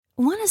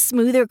Want a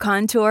smoother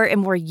contour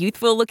and more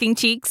youthful-looking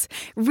cheeks?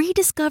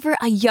 Rediscover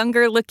a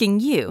younger-looking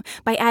you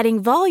by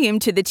adding volume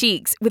to the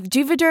cheeks with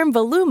Juvederm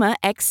Voluma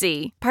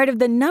XC, part of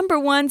the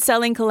 #1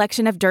 selling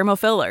collection of dermal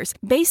fillers,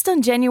 based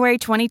on January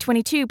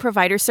 2022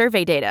 provider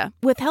survey data.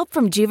 With help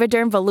from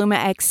Juvederm Voluma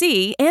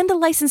XC and a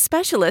licensed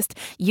specialist,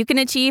 you can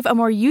achieve a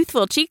more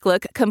youthful cheek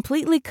look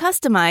completely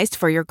customized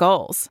for your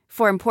goals.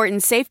 For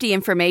important safety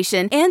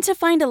information and to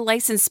find a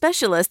licensed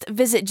specialist,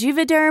 visit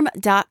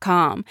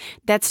Juvederm.com.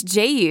 That's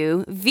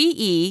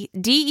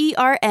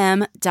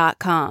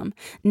JUVEDERM.com.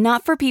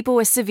 Not for people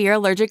with severe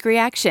allergic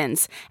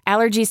reactions,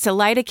 allergies to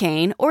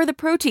lidocaine, or the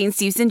proteins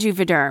used in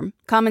Juvederm.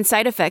 Common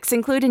side effects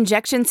include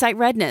injection site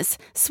redness,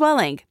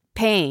 swelling,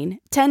 pain,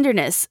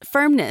 tenderness,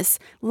 firmness,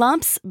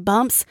 lumps,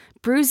 bumps,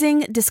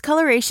 bruising,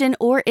 discoloration,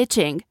 or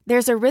itching.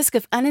 There's a risk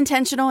of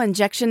unintentional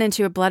injection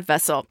into a blood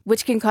vessel,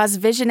 which can cause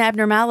vision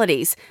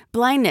abnormalities,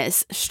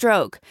 blindness,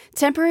 stroke,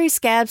 temporary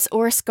scabs,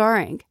 or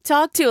scarring.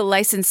 Talk to a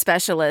licensed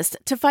specialist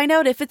to find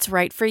out if it's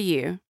right for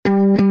you.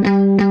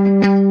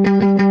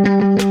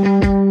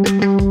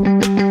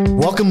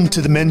 Welcome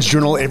to the Men's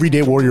Journal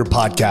Everyday Warrior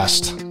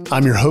podcast.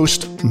 I'm your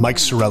host, Mike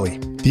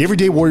Sarraille. The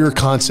Everyday Warrior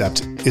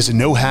concept is a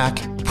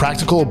no-hack,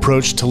 practical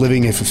approach to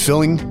living a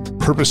fulfilling,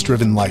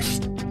 purpose-driven life.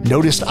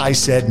 Notice I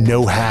said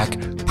no-hack,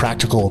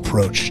 practical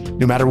approach.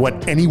 No matter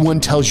what anyone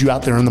tells you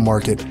out there in the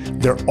market,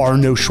 there are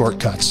no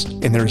shortcuts,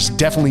 and there is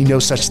definitely no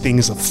such thing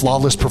as a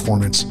flawless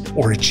performance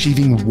or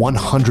achieving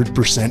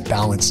 100%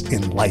 balance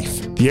in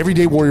life. The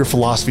Everyday Warrior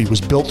philosophy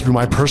was built through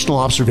my personal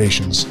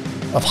observations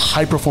of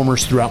high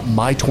performers throughout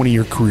my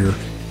 20-year career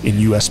in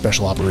U.S.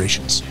 Special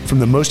Operations. From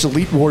the most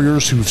elite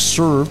warriors who've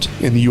served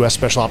in the U.S.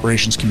 Special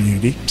Operations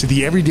community to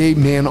the everyday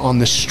man on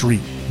the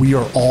street, we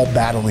are all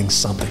battling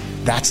something.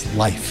 That's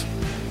life.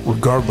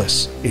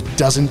 Regardless, it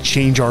doesn't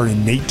change our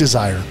innate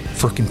desire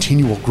for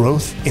continual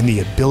growth and the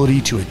ability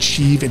to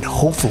achieve and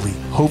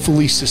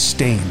hopefully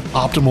sustain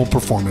optimal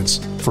performance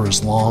for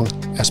as long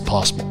as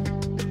possible.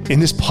 In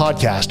this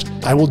podcast,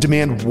 I will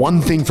demand one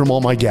thing from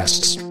all my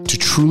guests: to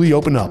truly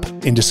open up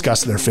and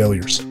discuss their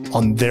failures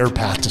on their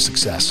path to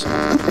success.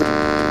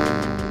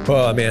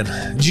 Oh, man.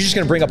 You're just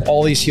going to bring up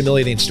all these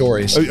humiliating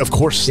stories. Of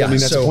course. Yeah, I mean,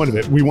 that's the point of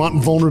it. We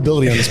want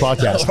vulnerability on this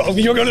podcast.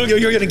 You're going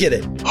to get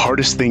it.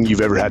 Hardest thing you've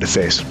ever had to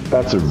face?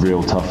 That's a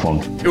real tough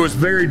one. It was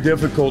very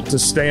difficult to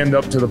stand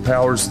up to the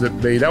powers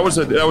that be. That was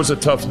a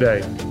tough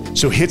day.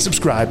 So hit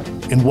subscribe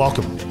and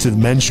welcome to the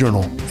Men's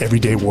Journal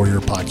Everyday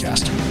Warrior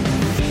podcast.